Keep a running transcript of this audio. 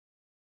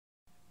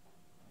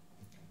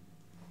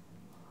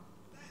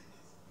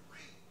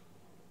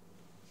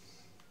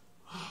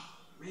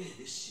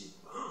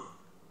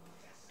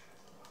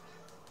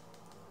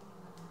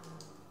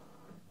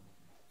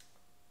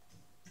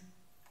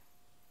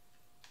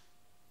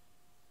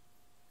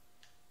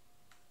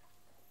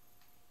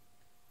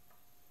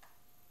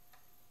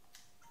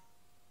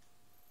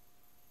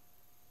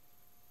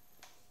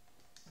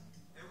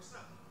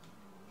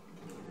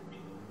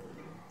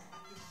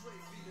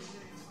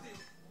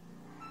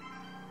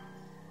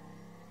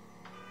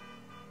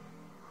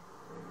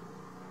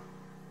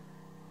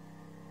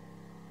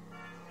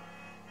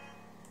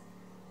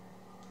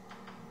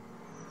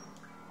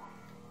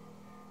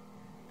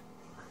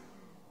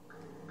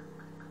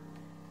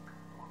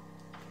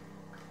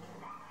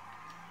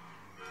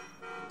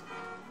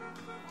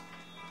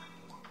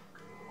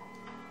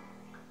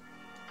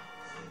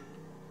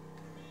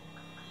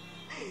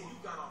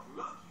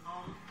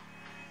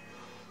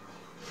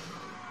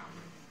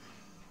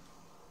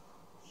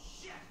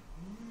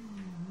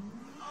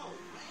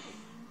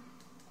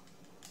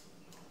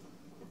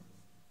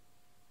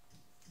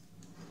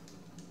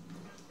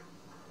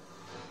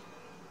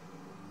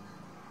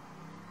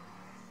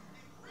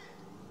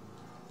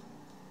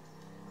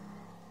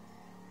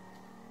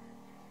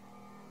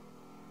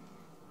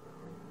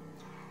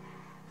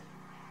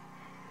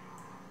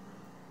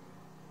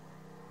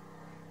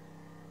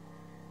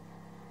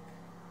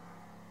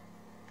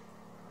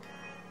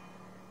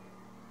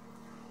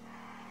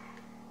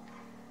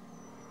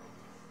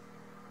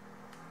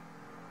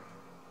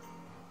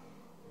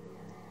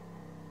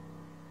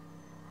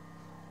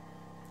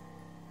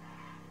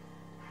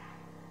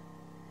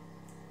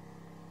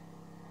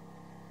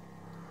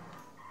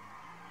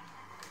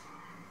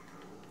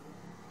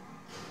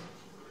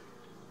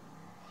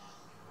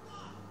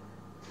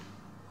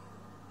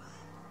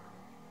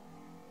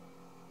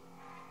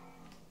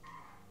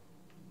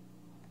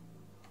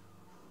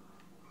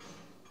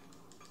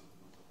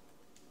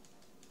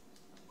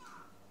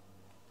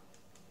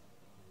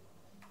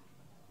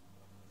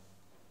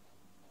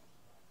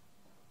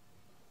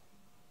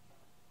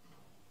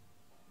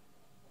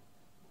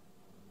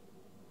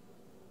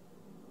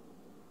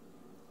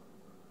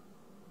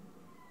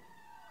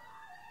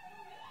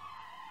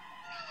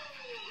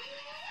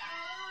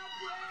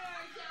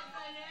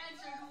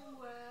haven't answered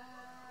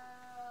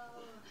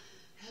well.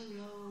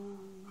 Hello.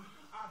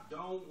 I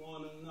don't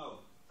want to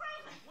know.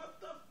 Franklin, what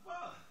the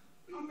fuck?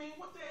 I mean,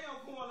 what the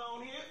hell going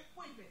on here?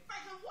 Wait a minute.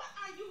 Franklin, what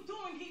are you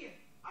doing here?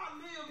 I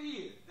live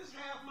here. This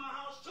half my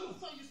house, too.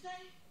 So you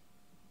stay?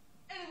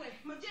 Anyway,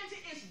 Magenta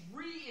is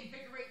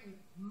reinvigorating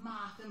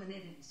my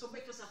femininity. So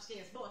make yourself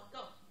scarce. Boy,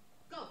 go.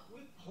 Go.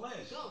 With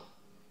pleasure. Go.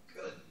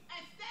 Good.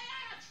 And stay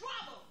out of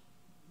trouble.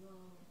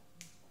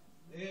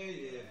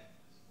 Yeah.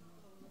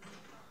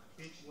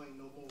 Bitch, you ain't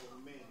no more of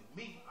a man than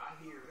me. I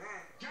hear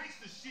that.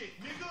 Gangsta shit,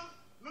 nigga.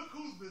 Look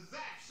who's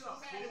bizarre.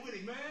 What's happening with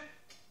it, man?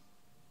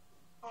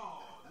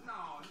 Oh,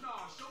 no.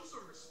 Show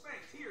some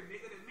respect here,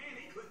 nigga. The man,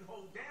 he couldn't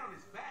hold down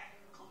his back.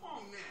 Come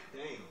on now.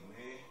 Damn,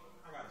 man.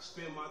 I gotta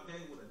spend my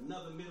day with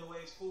another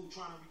middle-aged fool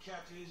trying to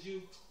recapture his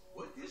youth.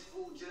 What this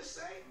fool just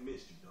say? I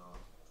missed you, dog.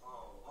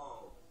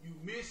 Oh, you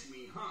miss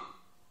me, huh?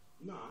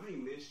 Nah, I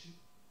ain't missed you.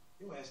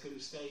 Your ass could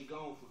have stayed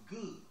gone for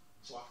good.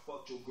 So I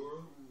fucked your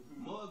girl,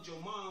 mugged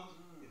your mom,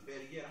 and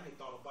better yet, I ain't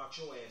thought about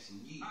your ass in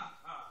years.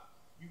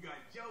 You got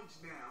jokes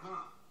now,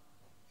 huh?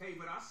 Hey,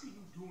 but I see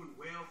you doing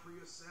well for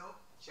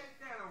yourself. Check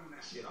that on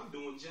that. Shit, I'm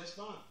doing just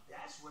fine.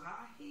 That's what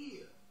I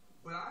hear.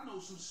 But I know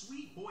some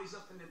sweet boys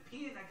up in the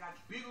pen that got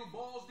bigger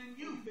balls than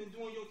you. You been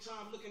doing your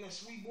time looking at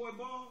sweet boy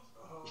balls?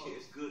 Yeah,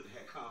 it's good to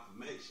have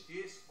confirmation.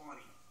 It's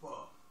funny,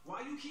 fuck.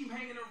 Why you keep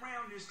hanging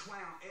around this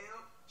clown,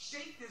 L?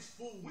 Shake this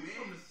fool, We man.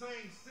 from the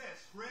same set,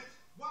 Stretch.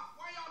 Why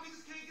y'all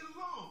niggas can't get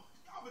along?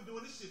 Y'all been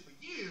doing this shit for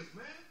years,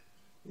 man.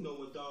 You know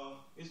what,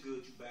 dawg? It's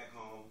good you back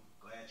home.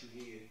 Glad you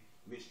here.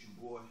 Missed you,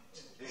 boy.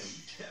 Damn,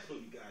 you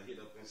definitely got hit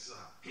up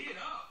inside. Hit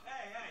up?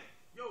 Hey.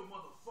 Yo,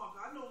 motherfucker,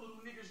 I know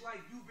little niggas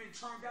like you been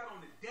turned out on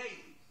the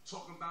daily.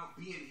 Talking about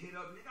being hit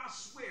up, nigga. I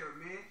swear,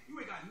 man,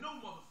 you ain't got no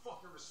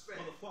motherfucking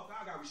respect. Motherfucker,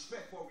 I got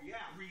respect for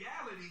reality.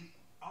 Reality?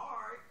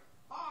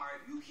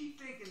 Alright, you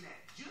keep thinking that.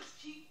 Just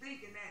keep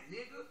thinking that,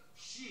 nigga.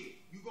 Shit,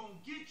 you gonna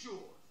get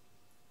yours.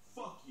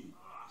 Fuck you.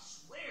 I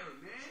swear,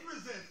 man.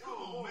 Present, come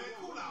on, man.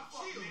 Cool out,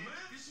 fuck, chill,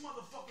 man. This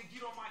motherfucker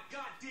get on my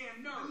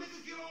goddamn nerves. The nigga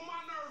get on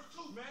my nerves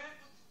too, man.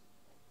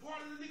 Part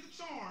of the nigga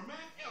charm,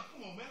 man. Hell,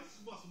 come on, man. Let's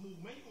bust a move,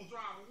 man. You gonna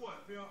drive or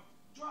what, Bill?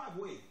 Drive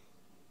where?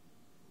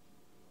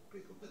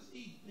 Pick up this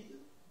eat,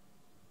 nigga.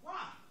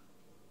 Why?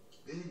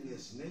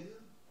 Business, nigga.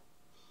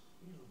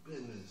 You know,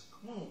 business.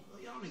 Come on,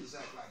 y'all niggas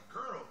act like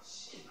girls.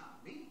 Shit,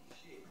 not me.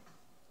 Shit.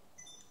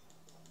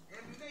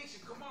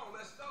 Ammunition, come on,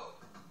 let's go.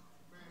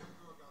 Man, this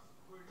girl got some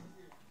pretty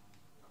shit.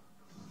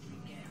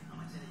 Yeah, how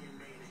much did you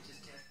made? It just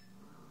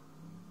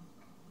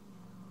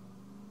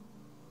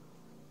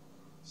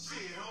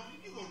Shit,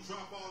 homie, you gonna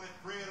drop all that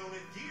bread on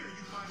that gear,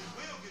 you might as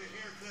well get a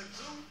haircut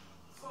too.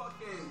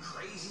 Fucking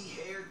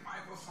crazy-haired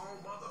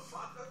microphone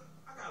motherfucker.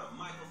 I got a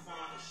microphone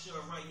to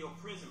shove right in your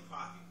prison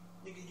pocket.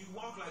 Nigga, you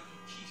walk like you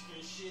keister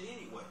and shit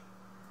anyway.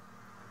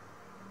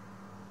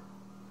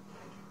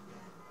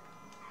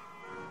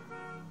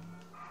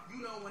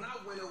 You know, when I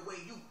went away,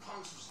 you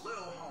punks was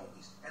little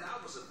homies, and I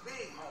was a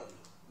big homie.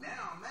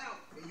 Now I'm out,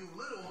 and you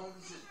little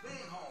homies is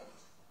big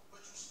homies.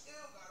 But you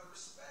still gotta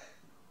respect.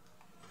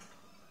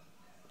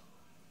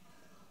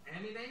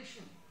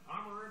 Ammunition,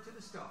 armorer to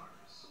the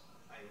stars.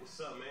 Hey, what's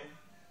up, man?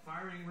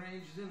 Firing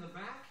range is in the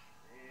back,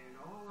 and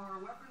all our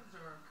weapons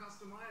are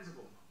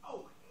customizable.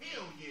 Oh,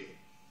 hell yeah.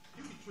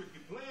 You can trick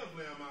your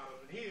blam out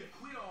of it here.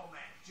 Quit all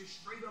that.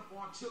 Just straight up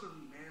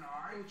artillery, man,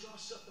 all Hey, right? would y'all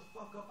shut the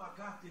fuck up? I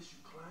got this, you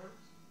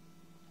clowns.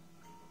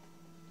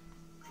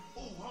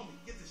 Oh, homie,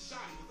 get the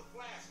shotty with the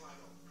flashlight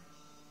on.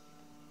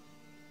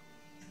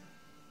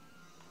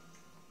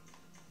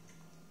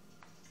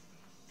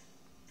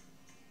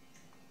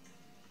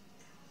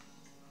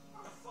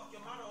 How the fuck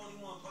am I the only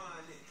one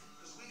buying this?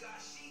 Cause we got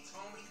sheets,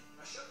 homie.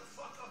 Now shut the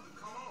fuck up and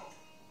come on.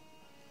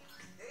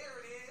 There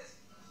it is.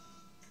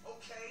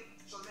 Okay,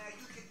 so now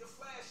you get the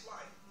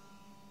flashlight.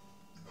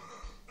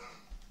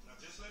 Now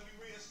just let me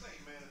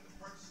reinstate, man, that the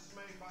purchases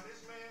made by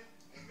this man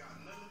ain't got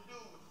nothing to do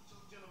with the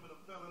two gentlemen of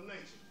fellow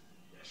nature.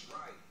 That's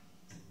right.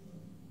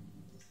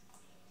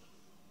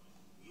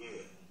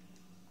 Yeah.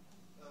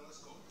 Now let's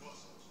go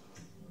bust on some.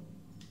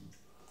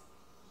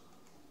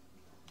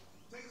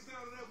 Take us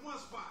down to that one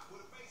spot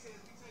where the face heads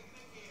be taking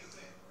their cans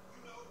at.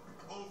 You know,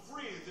 old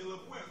friends in La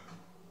Puerta.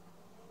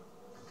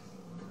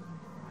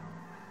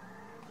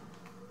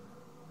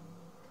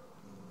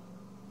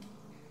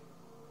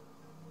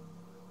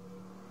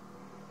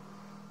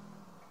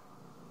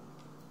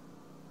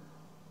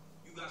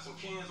 You got some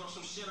cans on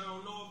some shit I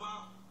don't know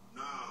about?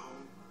 Nah,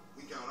 homie.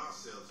 We got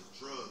ourselves a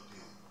drug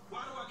deal.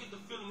 Why do I get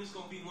the feeling this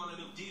gonna be one of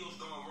them deals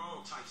gone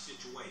wrong type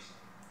situations?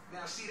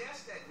 Now see,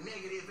 that's that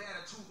negative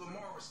attitude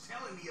Lamar was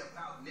telling me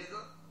about,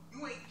 nigga.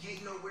 You ain't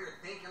getting nowhere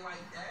thinking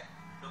like that.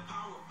 The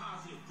power of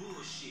positive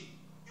bullshit.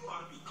 You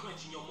ought to be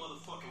clenching your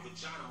motherfucking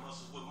vagina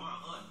muscles with my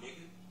aunt,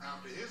 nigga.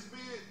 After his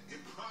bid,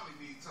 it probably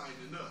need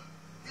tightening up.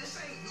 This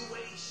ain't new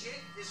age shit,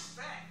 it's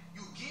fact.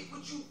 You get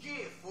what you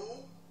give,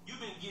 fool. You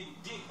been getting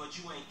dick, but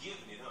you ain't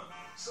giving it, huh?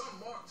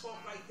 Some Mark talk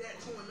like that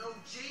to an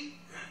OG.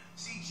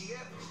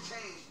 CGF has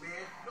changed,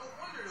 man. No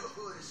wonder the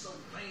hood is so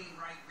lame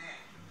right now.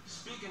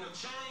 Speaking of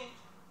change,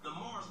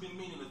 Lamar's been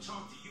meaning to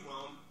talk to you,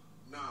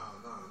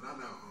 Nah, not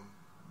now, homie.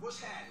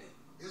 What's happening?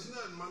 It's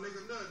nothing, my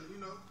nigga, nothing, you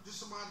know.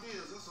 Just some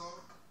ideas, that's all.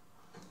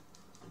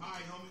 All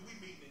right, homie, we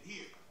meeting in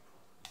here.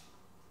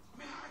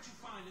 Man, how'd you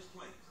find this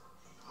place?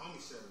 Homie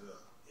set it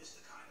up. It's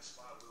the kind of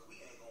spot where we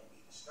ain't gonna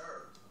be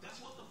disturbed. That's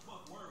what the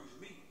fuck worries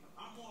me.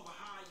 I'm more of a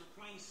hide in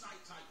plain sight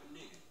type of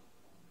nigga.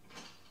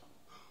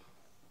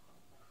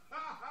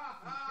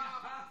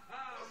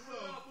 What's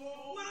up,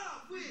 boy? What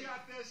up, We Will?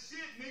 got that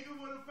shit, nigga,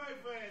 with a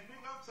paper at.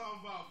 Nigga, I'm talking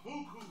about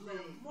buku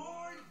bills.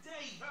 Lamar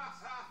Davis.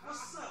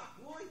 What's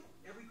up, boy?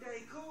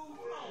 Everything cool?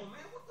 Come on,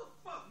 man. What the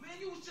fuck, man?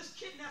 You was just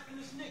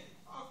kidnapping this nigga.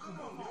 Oh, come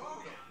on,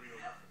 dog.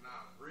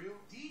 Nah, real.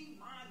 D,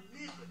 my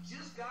nigga,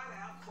 just got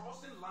out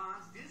crossing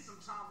lines, did some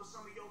time with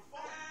some of your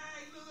folks.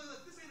 Hey, look.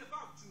 This ain't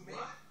about you, man.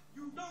 What?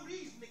 You know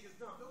these niggas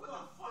done. What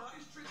the fuck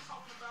is Trick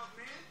talking about,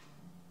 man?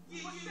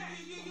 Yeah.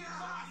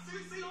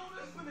 See all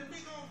this when the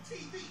nigga on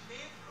TV,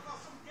 man, about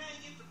some gang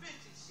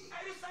intervention shit.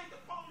 Hey, this ain't the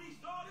police,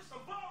 dog. This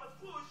some ballers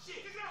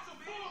bullshit. Nigga, that's some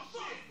Man,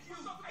 bullshit.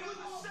 fuck you.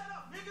 Hey, shut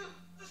up, nigga.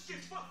 This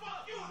shit's fuck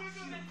you,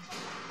 nigga.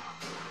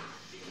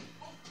 Shit,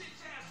 oh,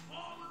 bitch ass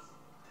ballers.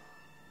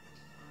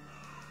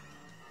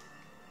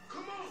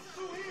 Come on,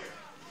 through here.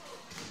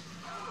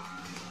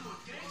 You a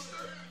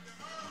gangster?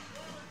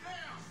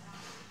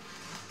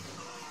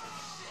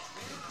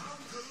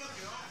 Good luck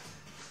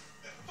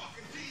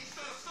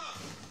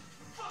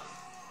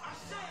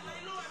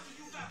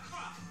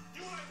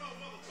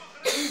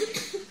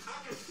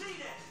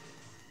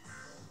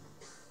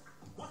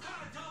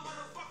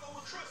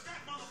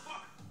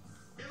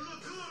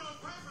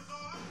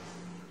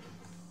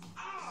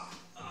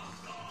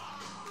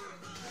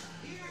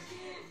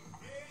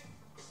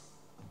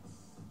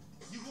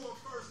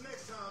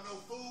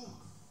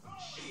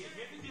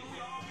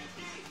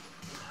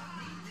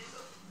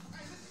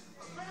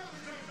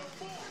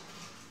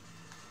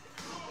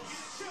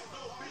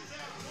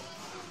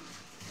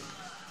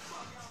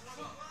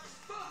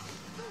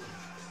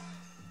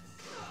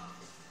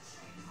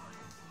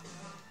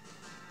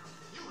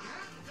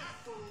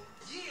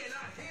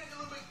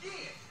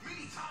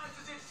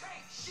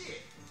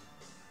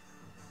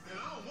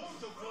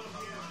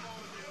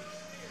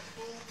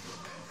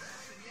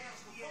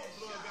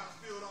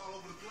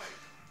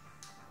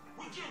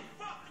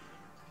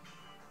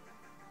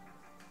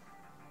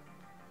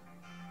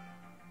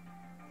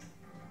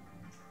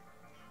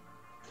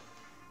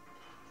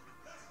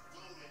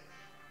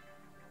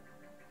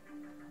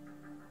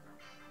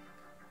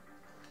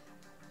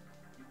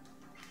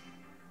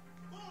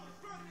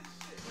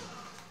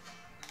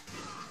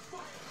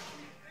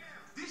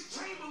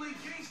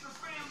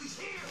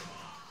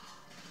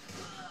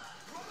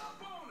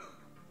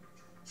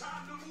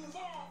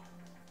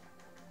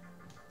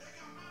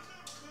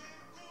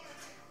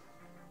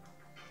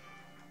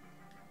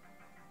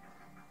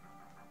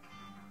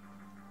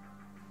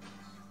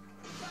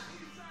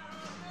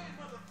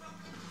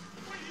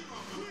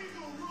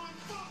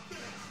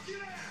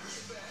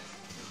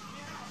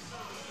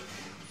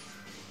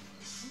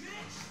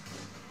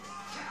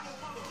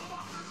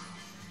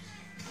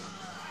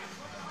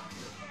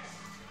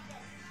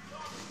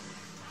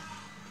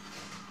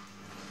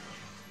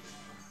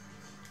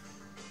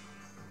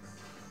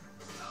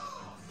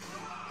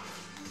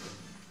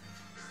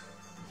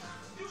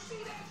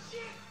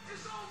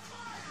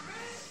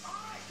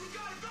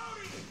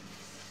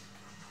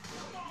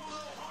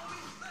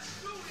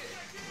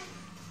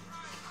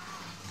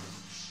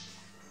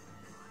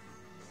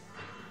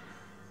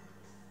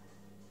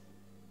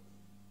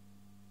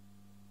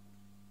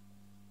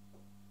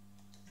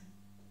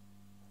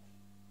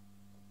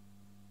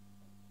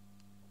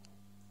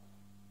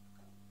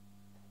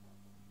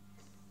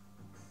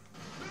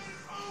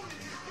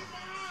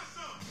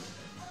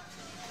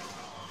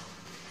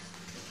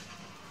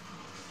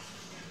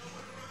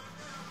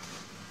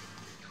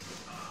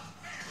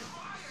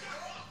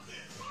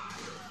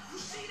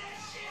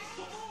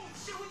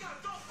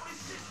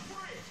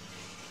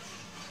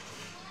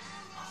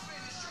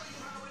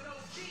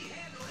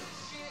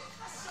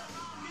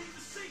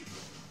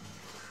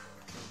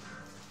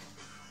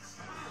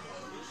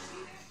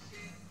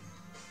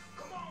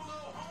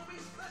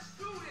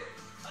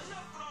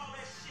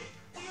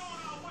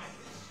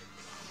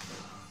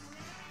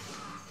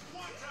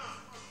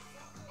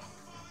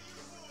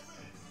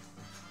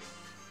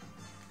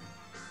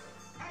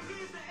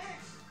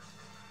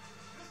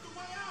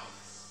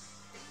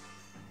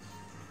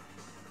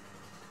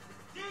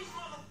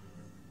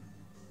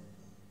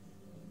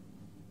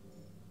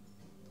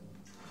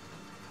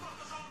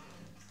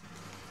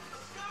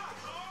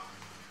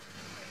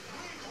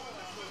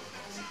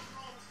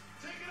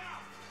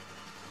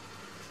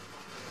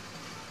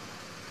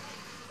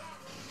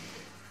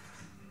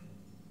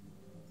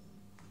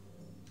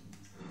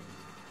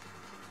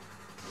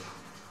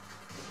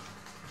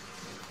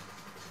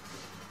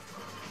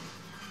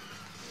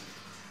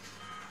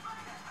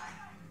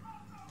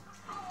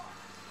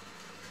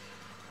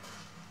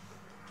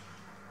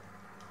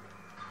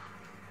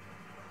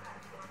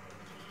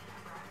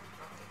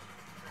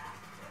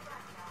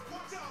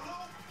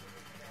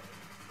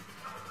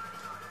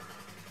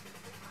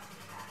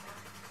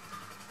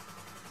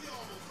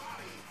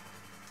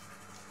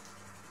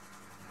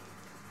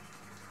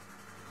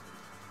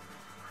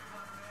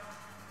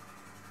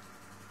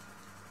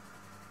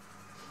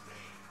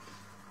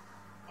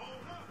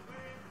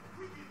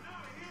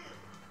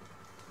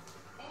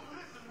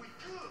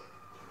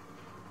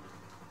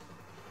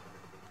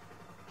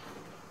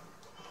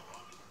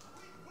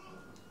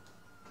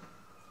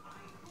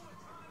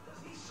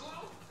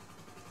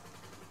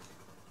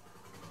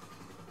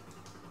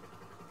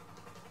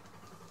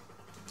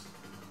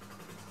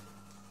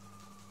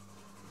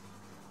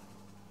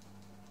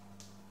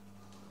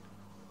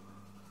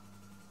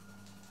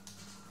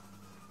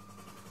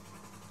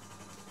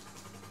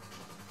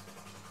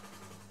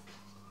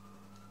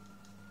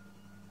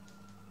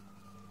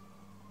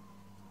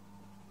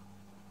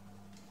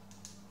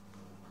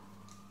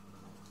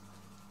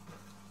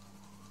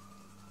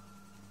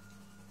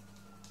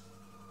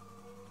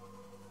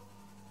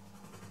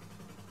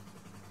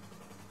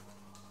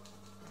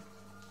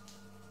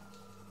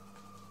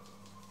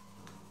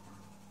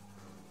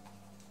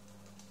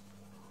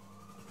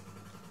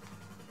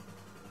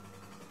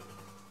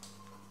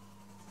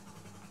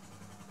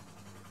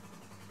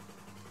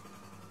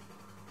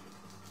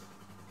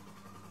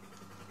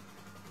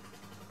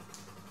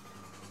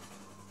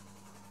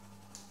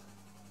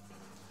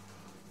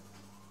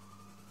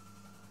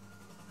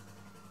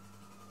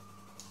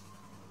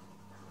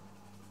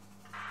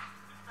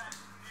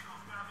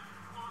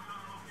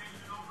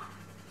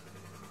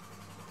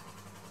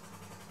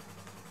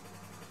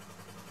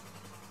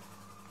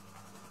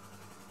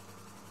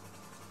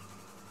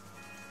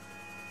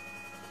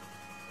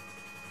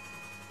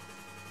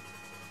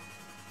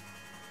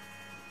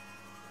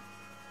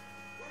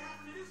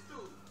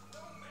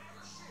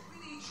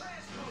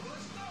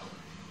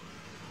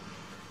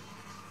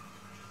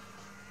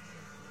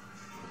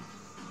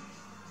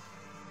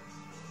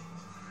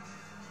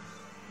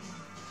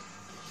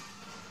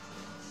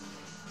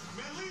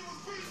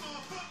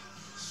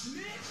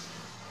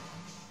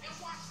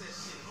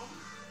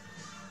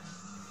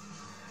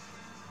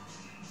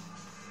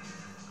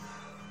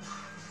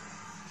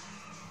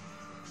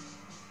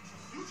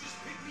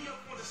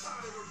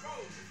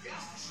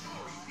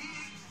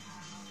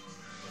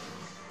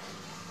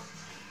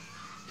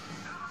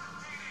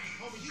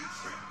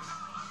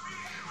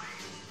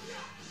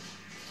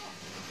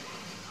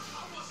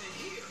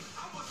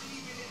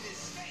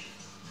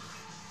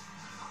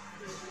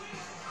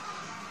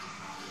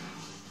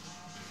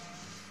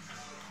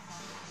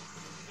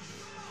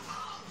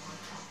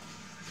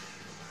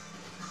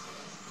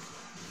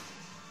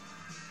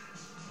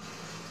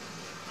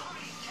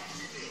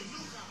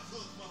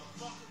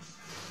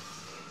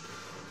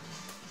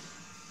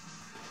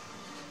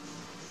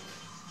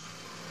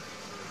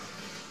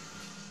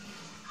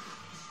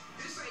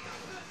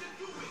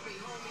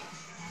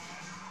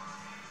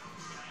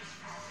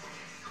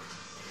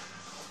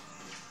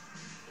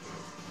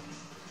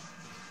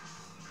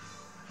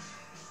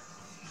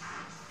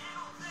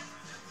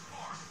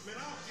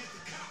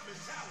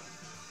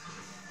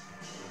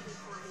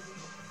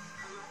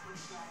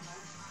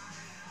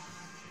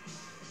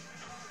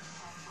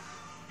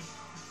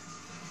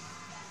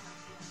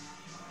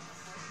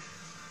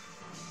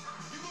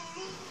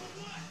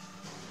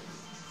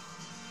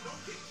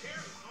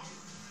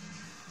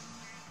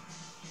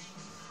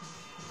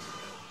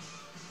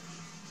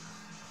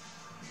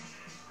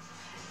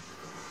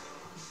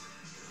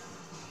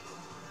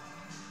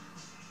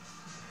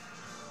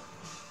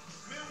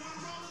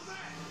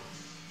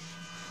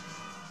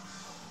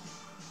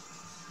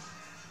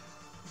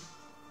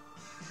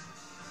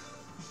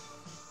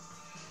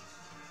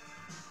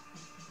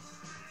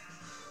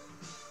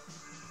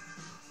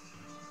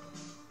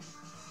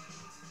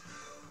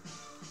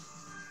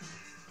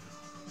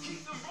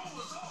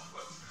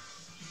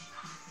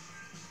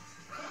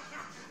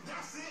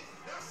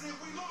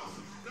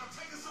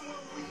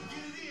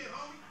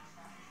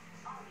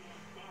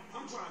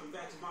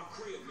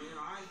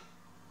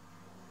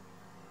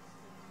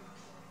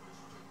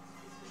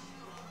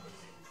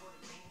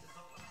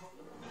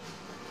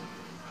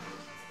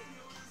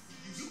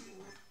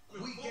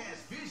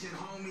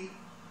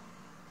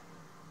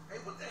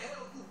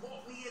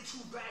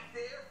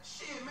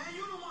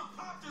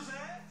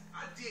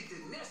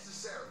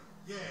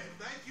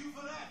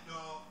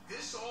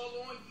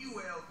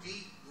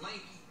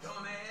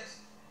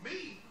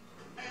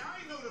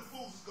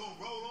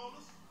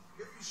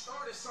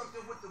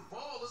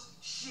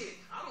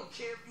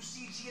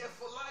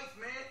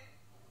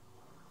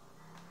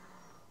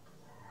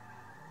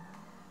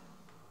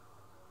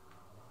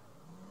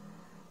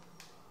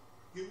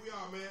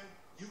y'all, man.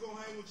 You gonna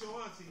hang with your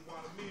auntie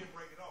while the men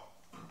break it off.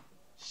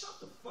 Shut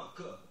the fuck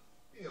up.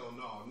 Hell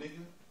no,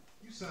 nigga.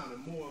 You sounding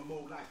more and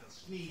more like a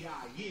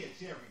sneak-eye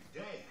itch every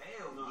day.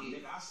 Hell no,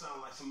 nigga. I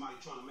sound like somebody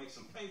trying to make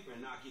some paper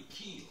and not get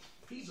killed.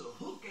 He's a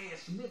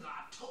hook-ass nigga,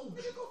 I told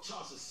you. Nigga, go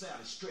toss a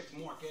salad, stretch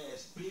mark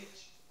ass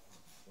bitch.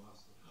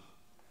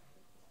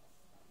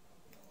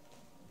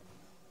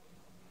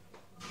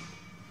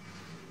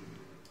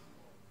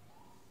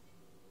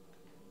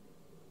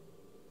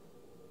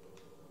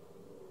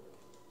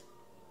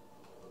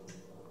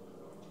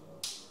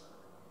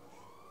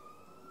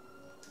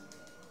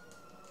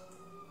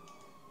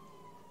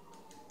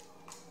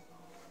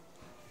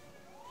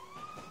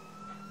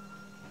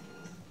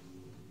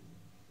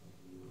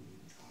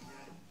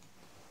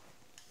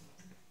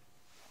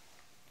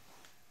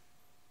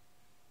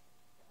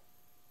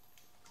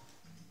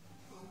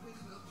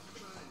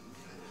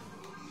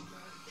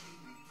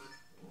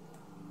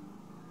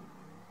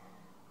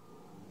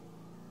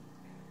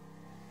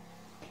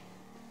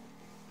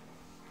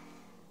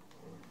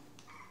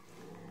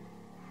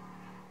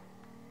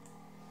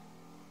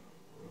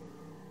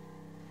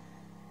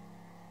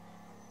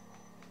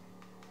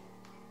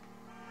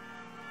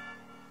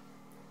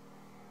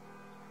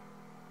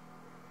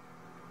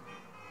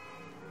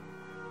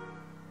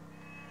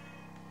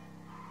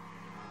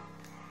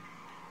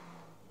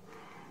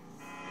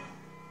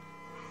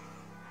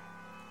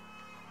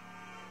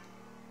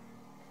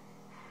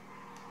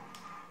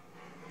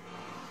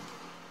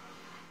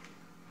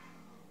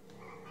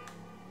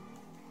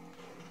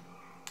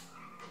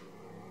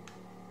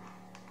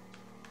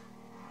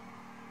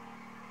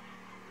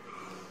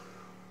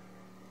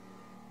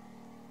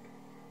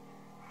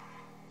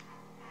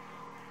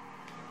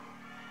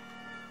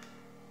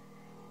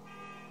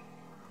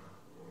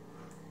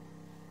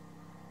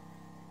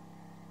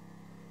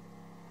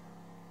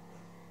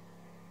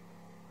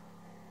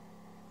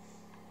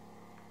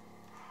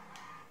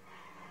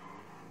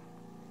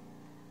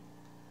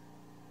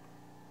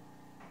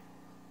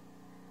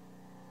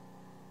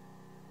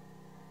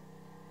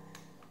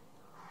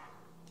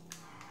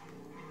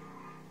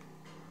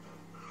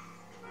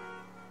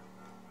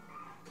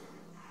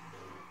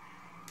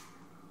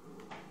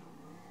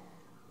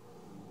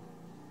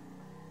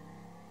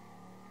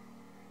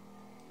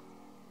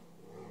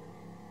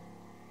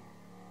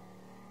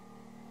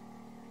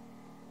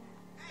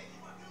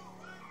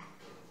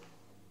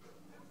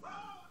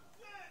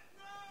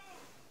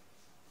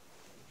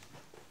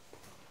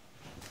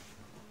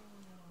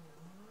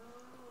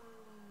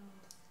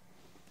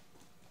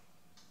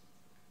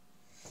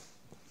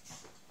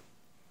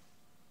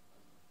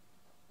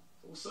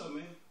 What's up,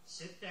 man?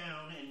 Sit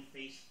down and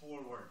face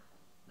forward.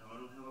 Now, I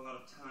don't have a lot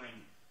of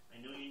time.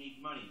 I know you need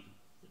money.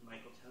 Did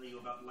Michael tell you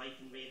about Life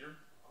Invader?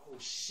 Oh,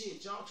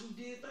 shit. Y'all two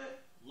did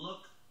that?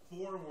 Look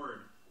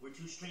forward. We're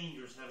two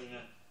strangers having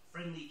a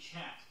friendly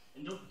chat.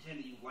 And don't pretend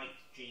that you liked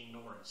Jane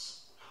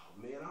Norris.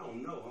 Oh, man, I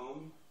don't know,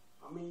 homie.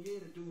 I mean, yeah,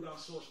 the dude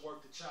outsourced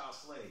work to child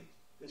slaves.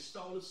 Then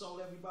stole and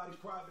sold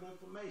everybody's private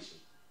information.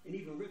 And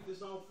even ripped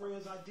his own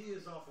friends'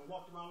 ideas off and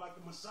walked around like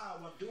the Messiah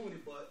while doing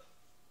it, but...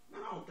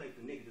 man, I don't think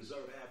the nigga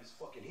deserved to have his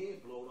fucking head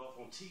blown off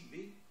on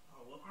TV.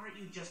 Oh, well, aren't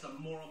you just a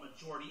moral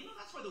majority? You know,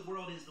 that's why the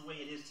world is the way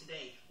it is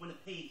today. When a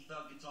paid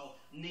thug gets all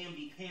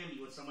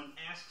namby-pamby when someone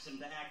asks him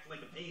to act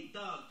like a paid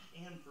thug,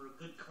 and for a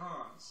good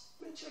cause.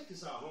 Man, check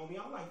this out, homie.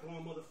 I like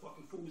blowing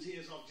motherfucking fools'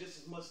 heads off just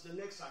as much as the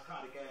next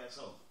psychotic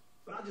asshole.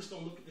 But I just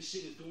don't look at the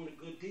shit as doing a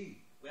good deed.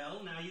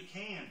 Well, now you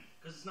can,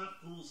 because it's not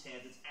fools'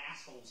 heads, it's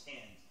assholes'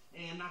 heads.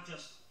 And not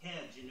just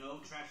heads, you know,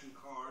 trashing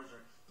cars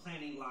or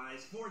planning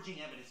lies,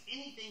 forging evidence,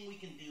 anything we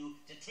can do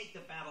to take the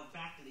battle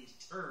back to these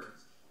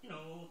turds. You know,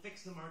 we'll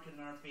fix the market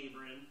in our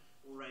favor and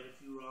we'll right a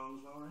few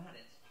wrongs while we're at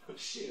it.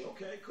 Shit,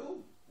 okay,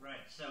 cool.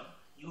 Right, so,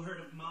 you heard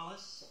of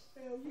Mollis?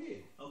 Hell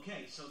yeah.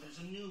 Okay, so there's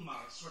a new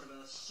Mollis, sort of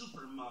a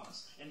super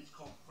Mollis, and it's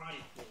called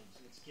Cryofolds,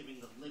 and it's giving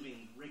the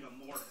living rigor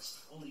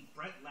mortis. Only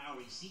Brett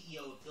Lowry,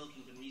 CEO of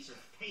Pilkington Research,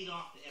 paid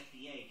off the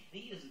FDA,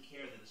 and he doesn't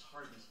care that his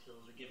hardness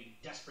pills are giving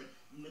desperate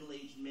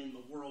middle-aged men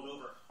the world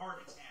over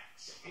heart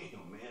attacks.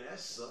 Damn, man,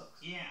 that sucks.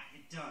 Yeah,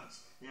 it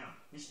does. Now,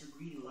 Mr.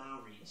 Greedy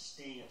Lowry is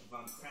staying at the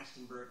Von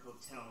Krastenberg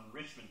Hotel in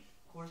Richmond.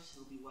 Of course,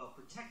 he'll be well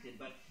protected,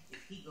 but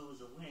if he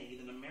goes away,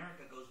 then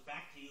America goes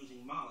back to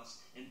using Mollis,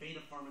 and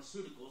Beta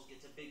Pharmaceuticals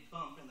gets a big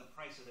bump in the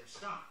price of their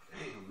stock.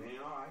 Damn, man,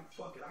 all right,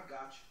 fuck it, I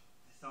got you.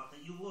 I thought that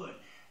you would.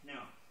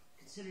 Now,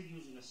 consider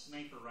using a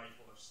sniper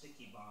rifle or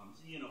sticky bombs,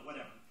 you know,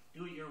 whatever.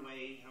 Do it your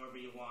way, however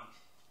you want.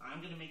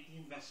 I'm going to make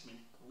the investment.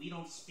 We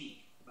don't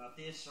speak about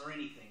this or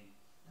anything.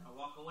 Now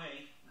walk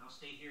away, and I'll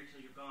stay here till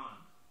you're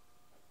gone.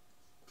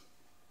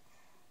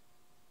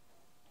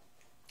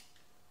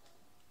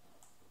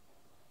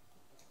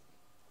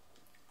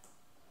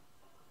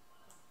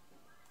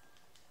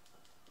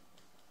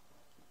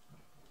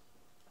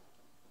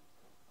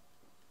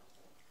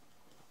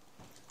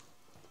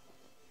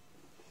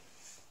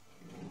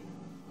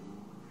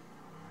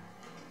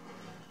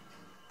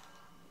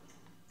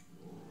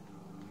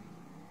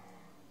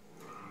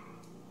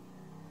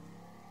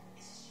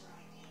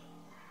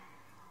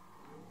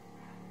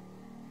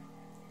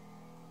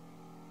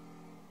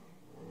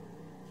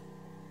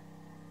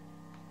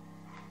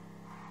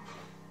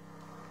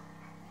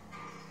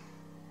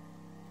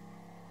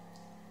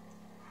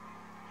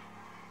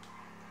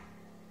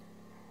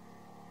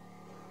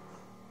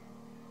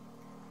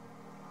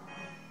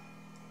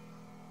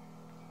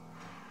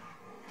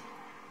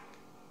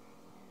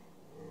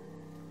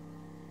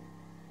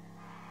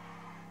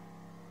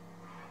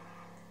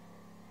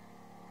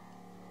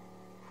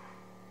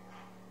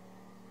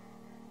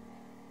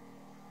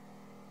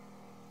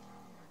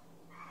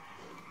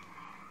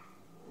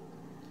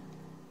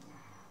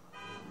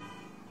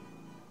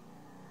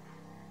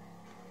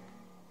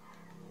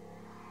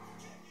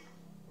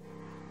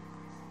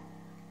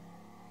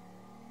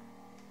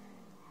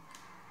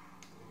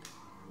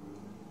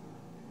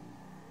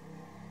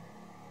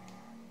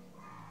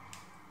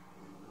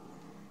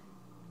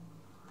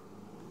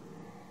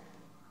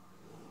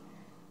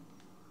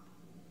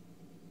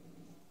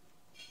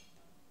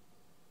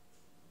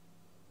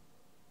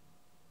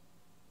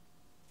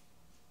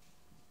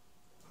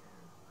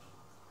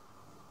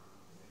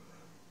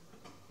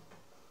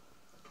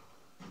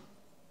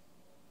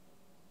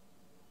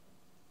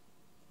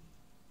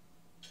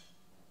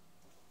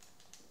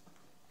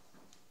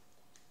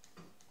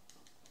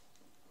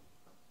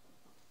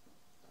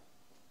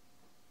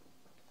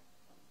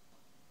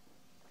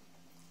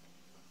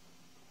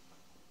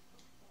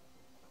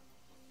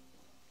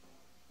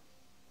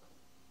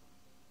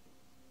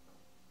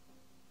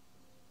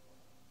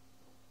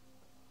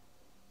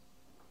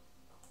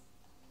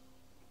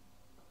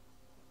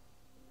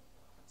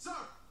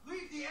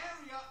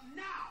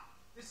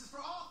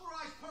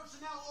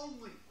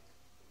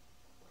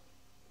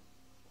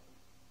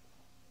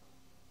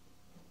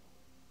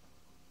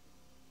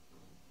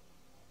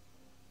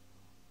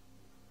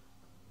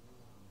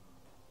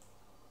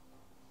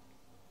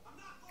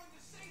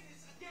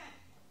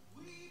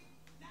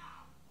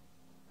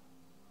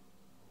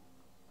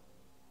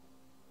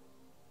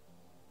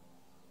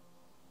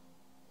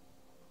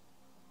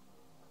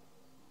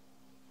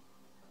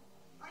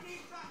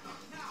 need backup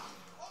now.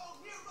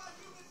 All nearby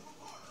units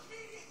report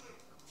immediately.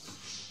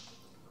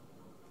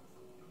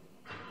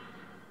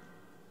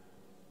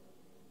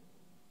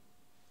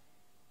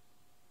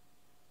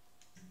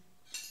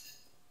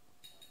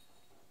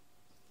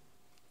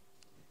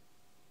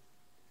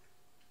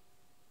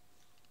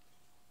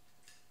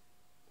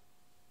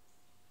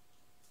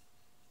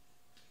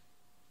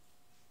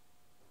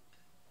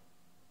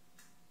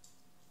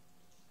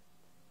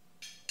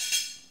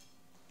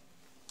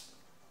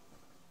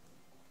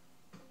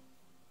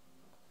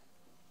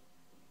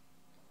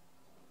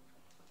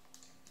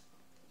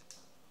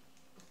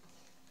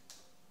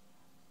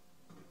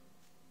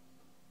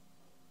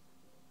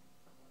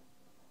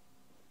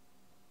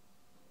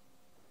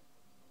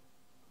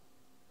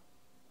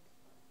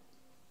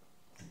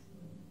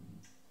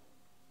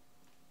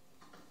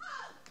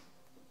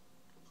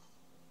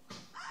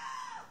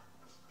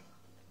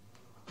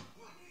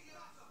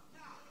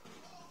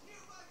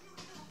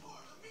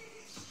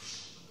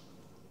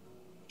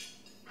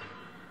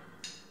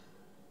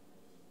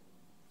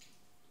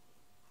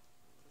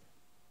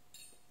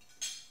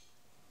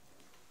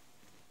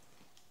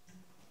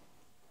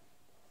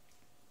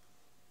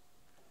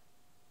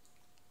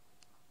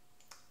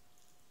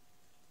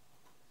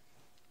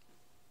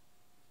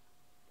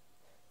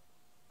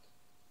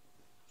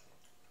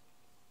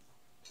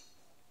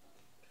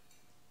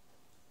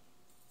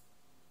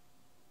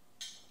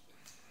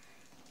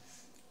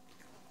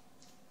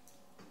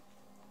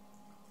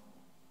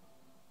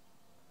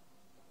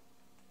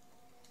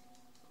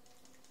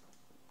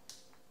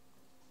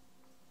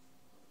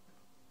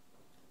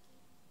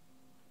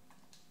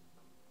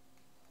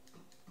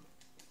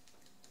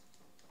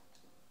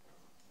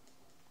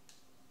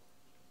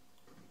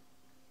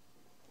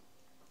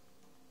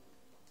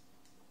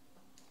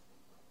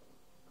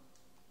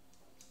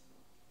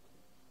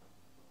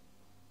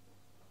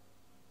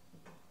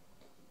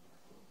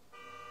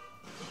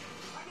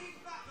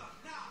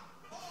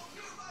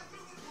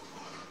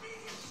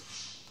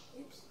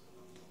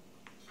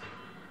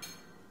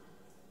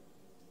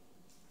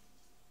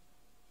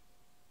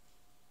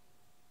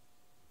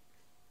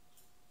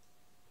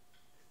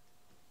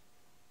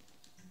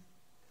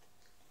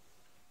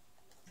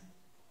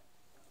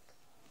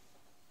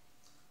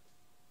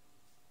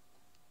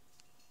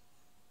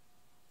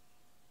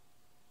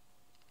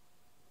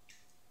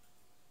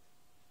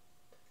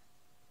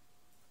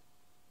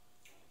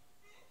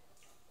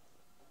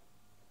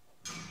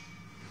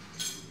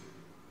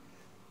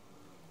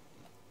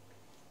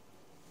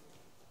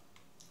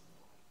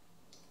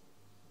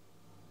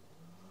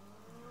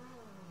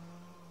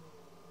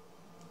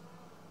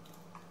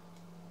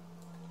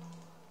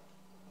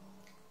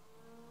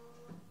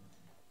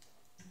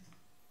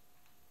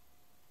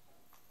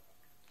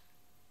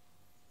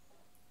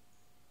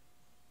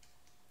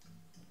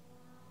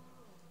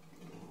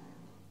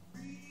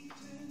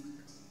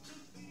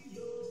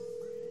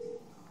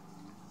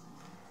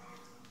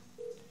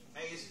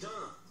 It's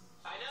done.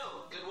 I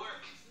know. Good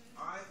work.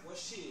 All right, well,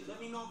 shit, let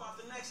me know about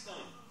the next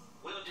thing.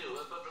 Will do.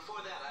 But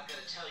before that, I've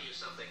got to tell you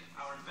something.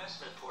 Our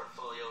investment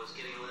portfolio is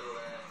getting a little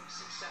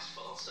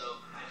successful, so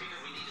I figured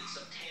we needed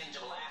some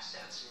tangible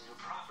assets and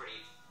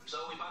property.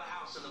 So we bought a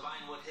house in the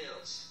Vinewood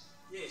Hills.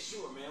 Yeah,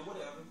 sure, man,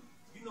 whatever.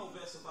 You know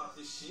best about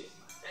this shit.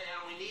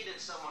 And we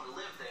needed someone to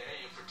live there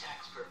for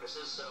tax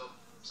purposes, so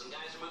some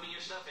guys are moving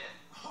your stuff in.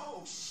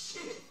 Oh,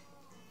 shit.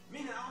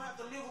 Meaning I don't have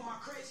to live with my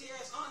crazy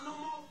ass aunt no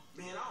more?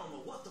 Man, I don't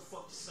know what the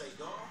fuck to say,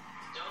 dawg.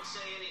 Don't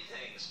say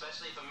anything,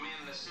 especially if a man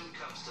in a suit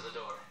comes to the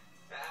door.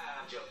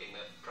 I'm joking.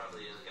 That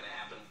probably isn't going to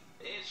happen.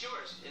 It's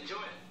yours.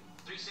 Enjoy it.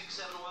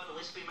 3671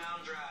 Wispy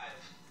Mound Drive.